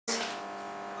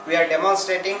we are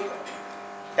demonstrating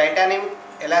titanium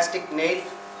elastic nail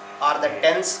or the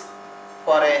TENS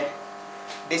for a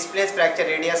displaced fracture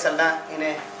radius ulna in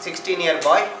a 16-year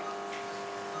boy.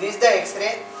 This is the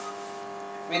X-ray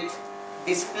with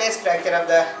displaced fracture of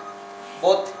the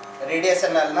both radius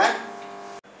and ulna.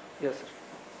 Yes, sir.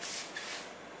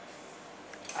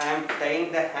 I am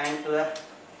tying the hand to the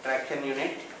traction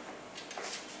unit.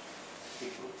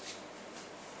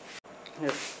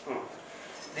 Yes.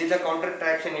 This is the counter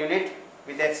traction unit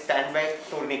with a standby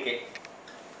tourniquet.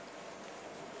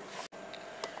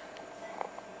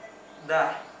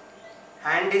 The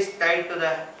hand is tied to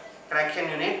the traction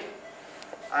unit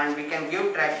and we can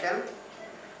give traction.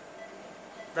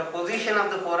 The position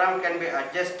of the forearm can be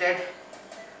adjusted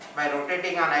by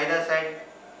rotating on either side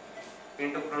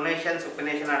into pronation,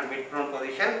 supination and mid-prone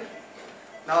position.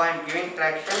 Now I am giving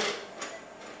traction.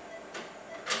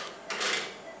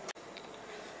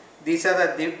 These are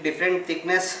the different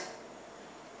thickness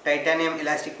titanium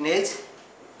elastic nails,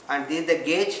 and this is the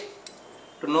gauge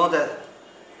to know the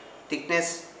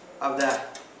thickness of the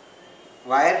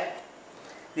wire.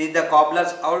 This is the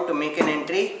cobbler's out to make an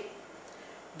entry.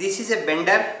 This is a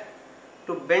bender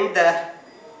to bend the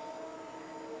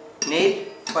nail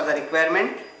for the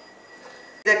requirement.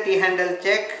 The T-handle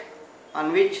check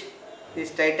on which this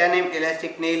titanium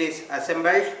elastic nail is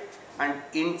assembled and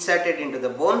inserted into the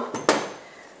bone.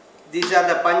 These are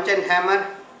the punch and hammer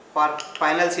for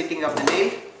final sitting of the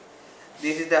nail.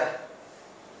 This is the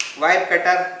wire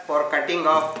cutter for cutting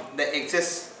off the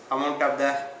excess amount of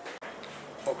the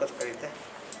focus karite.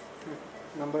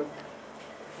 Number.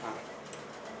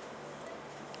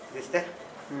 This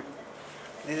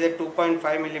is a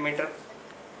 2.5 millimeter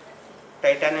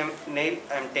titanium nail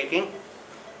I am taking,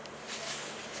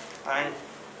 and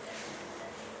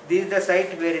this is the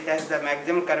site where it has the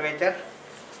maximum curvature.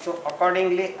 So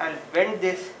accordingly I will bend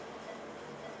this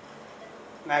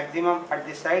maximum at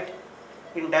this side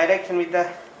in direction with the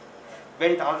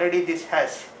bend already this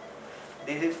has.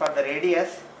 This is for the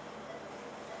radius.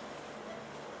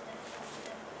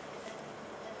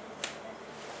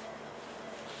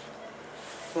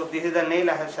 So this is the nail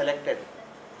I have selected.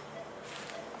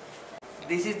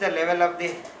 This is the level of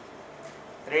the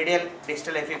radial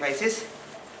distal epiphysis,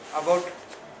 about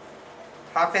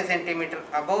half a centimeter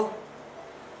above,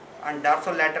 and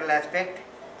dorsolateral aspect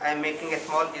I am making a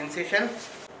small incision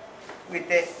with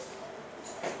a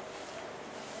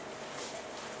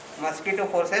mosquito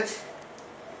forceps.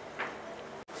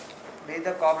 This is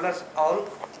the cobbler's awl.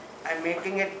 I am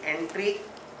making an entry .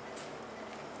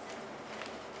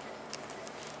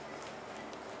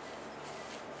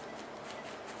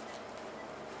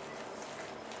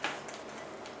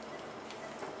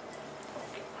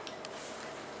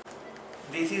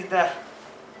 This is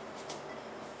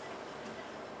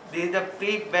the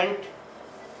pre-bent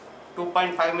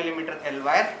 2.5 millimeter L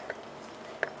wire.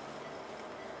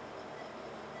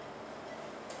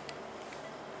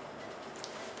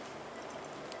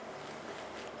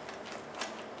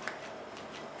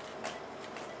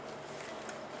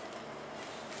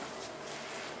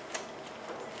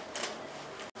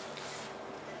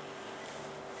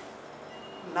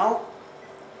 Now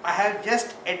I have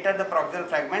just entered the proximal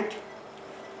fragment.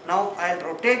 Now I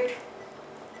will rotate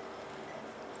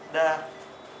the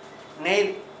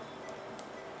nail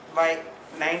by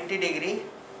 90 degree,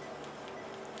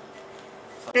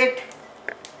 rotate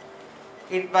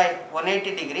it by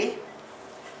 180 degree,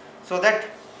 so that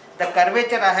the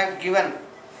curvature I have given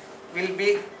will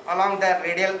be along the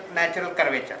radial natural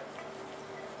curvature,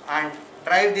 and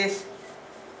drive this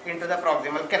into the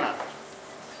proximal canal.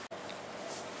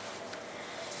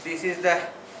 This is the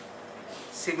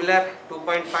similar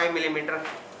 2.5 millimeter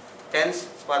TENS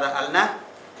for the ulna.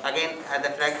 Again, as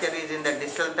the fracture is in the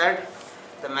distal third,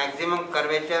 the maximum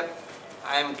curvature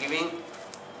I am giving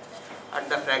at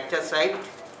the fracture site.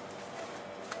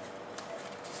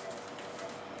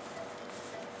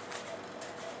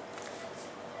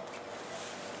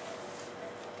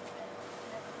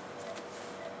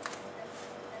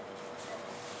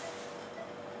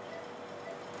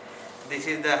 This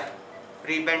is the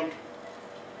pre-bent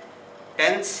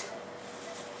TENS.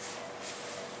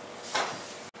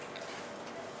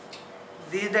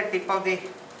 This is the tip of the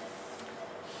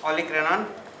olecranon,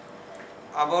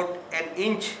 about an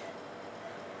inch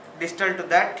distal to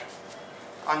that.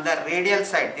 On the radial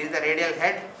side, this is the radial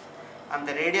head. On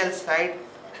the radial side,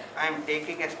 I am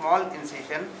taking a small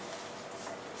incision.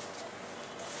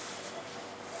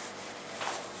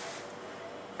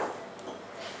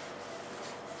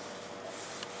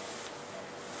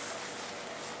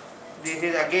 This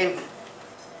is again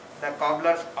the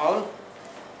cobbler's awl.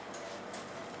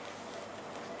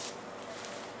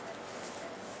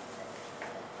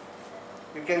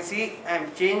 You can see I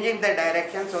am changing the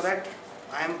direction so that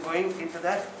I am going into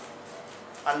the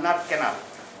ulnar canal.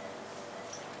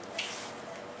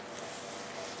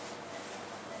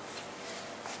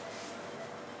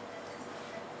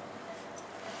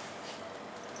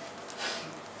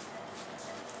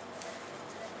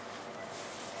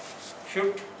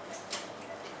 Shoot.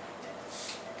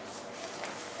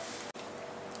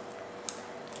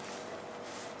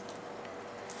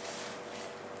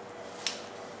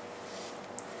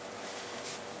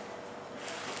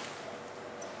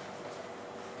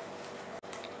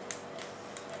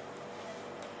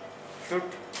 Shoot.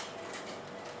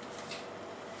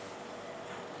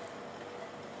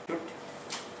 Shoot.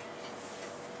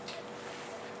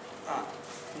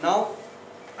 Now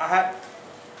I have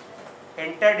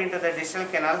entered into the distal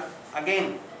canal.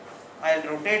 Again I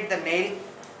will rotate the nail.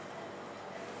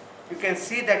 You can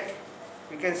see that,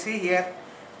 you can see here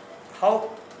how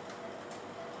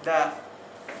the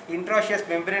interosseous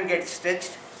membrane gets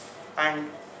stretched and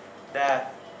the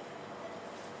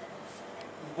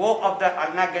bow of the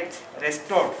ulna gets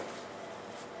restored.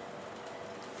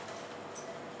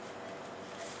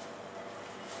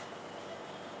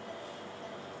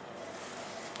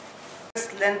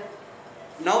 Length.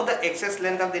 Now the excess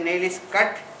length of the nail is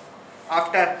cut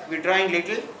after withdrawing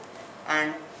little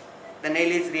and the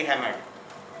nail is rehammered.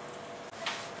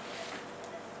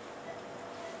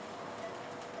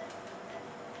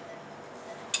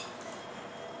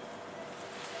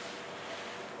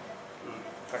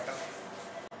 Cut off.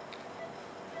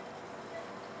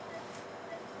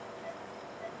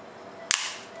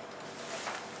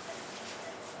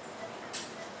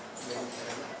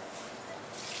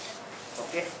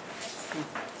 Okay.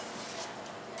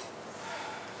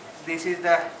 This is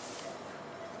the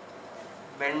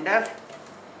bender.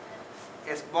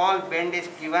 A small bend is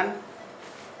given.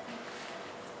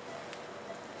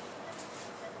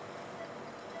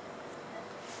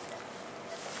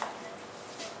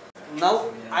 Now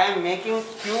I am making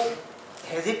few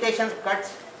hesitation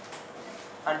cuts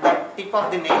at the tip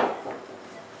of the nail.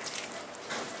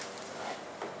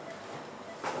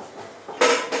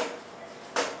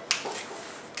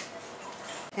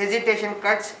 Hesitation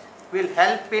cuts will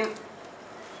help in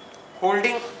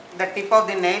holding the tip of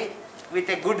the nail with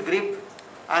a good grip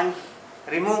and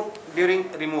remove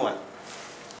during removal.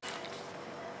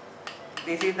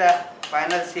 This is the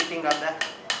final seating of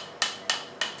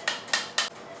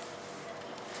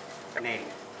the nail.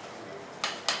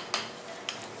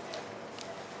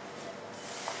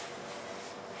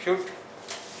 Shoot.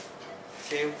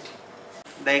 Save.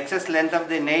 The excess length of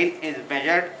the nail is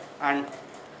measured and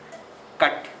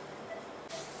cut.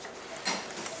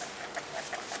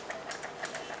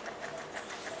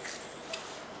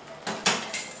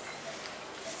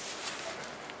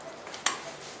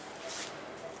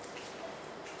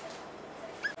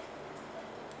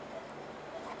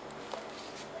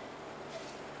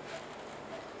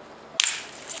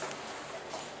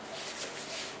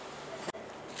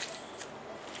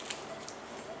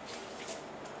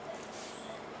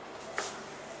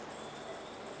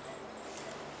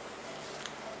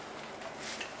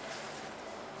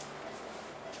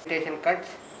 Hesitation cuts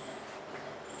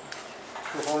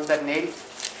to hold the nail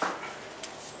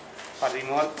for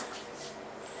removal.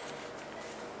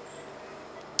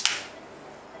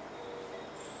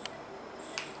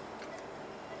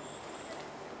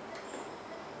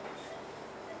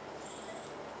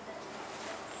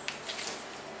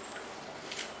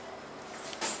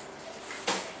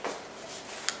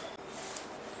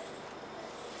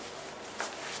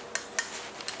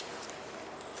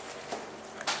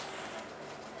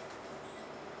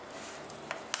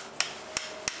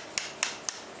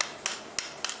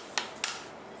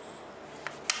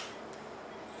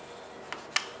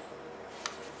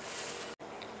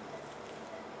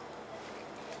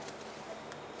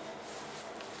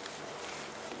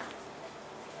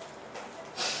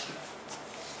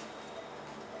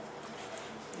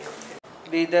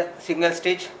 This is the single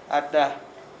stitch at the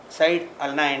side,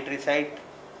 ulna entry side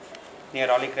near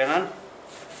olecranon.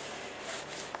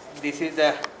 This is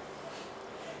the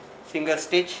single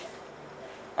stitch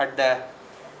at the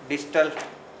distal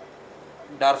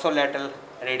dorsolateral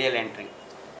radial entry.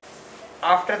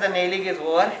 After the nailing is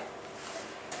over,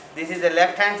 this is the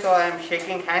left hand, so I am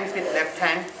shaking hands with left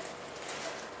hand.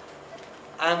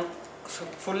 I am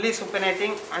fully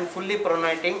supinating and fully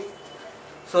pronating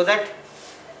so that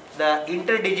the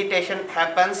interdigitation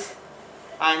happens,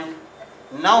 and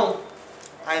now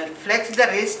I will flex the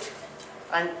wrist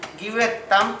and give a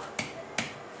thump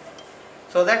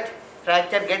so that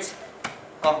fracture gets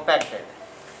compacted.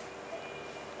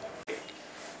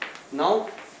 Now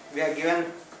we are given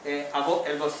a above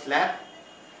elbow slab.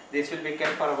 This will be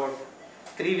kept for about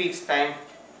 3 weeks time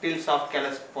till soft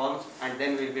callus forms, and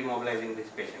then we will be mobilizing this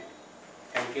patient.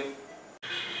 Thank you.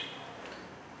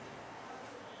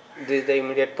 This is the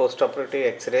immediate post-operative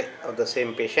X-ray of the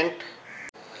same patient.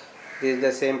 This is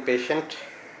the same patient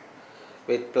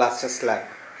with plaster slab.